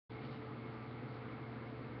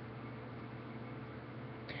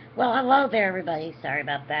Well, hello there, everybody. Sorry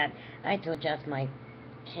about that. I had to adjust my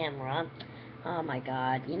camera. Oh my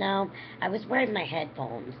god. I was wearing my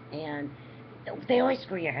headphones, and they always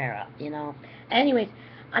screw your hair up, Anyways,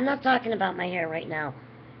 I'm not talking about my hair right now.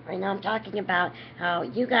 Right now, I'm talking about how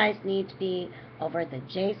you guys need to be over at the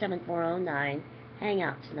J7409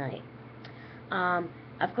 hangout tonight. Um,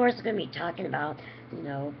 of course, we're going to be talking about,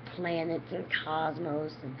 planets and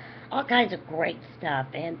cosmos and all kinds of great stuff,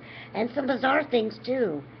 and some bizarre things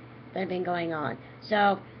too that have been going on.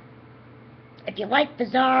 So, if you like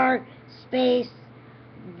bizarre, space,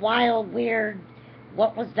 wild, weird,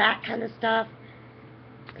 what was that kind of stuff,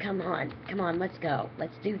 come on, let's go.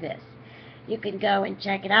 Let's do this. You can go and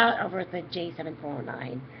check it out over at the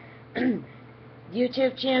J7409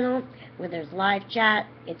 YouTube channel where there's live chat.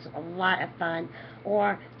 It's a lot of fun.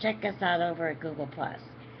 Or check us out over at Google Plus.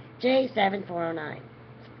 J7409.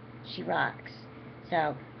 She rocks.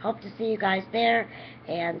 So hope to see you guys there,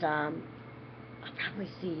 and I'll probably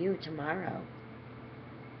see you tomorrow.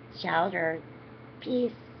 Shout or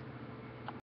peace.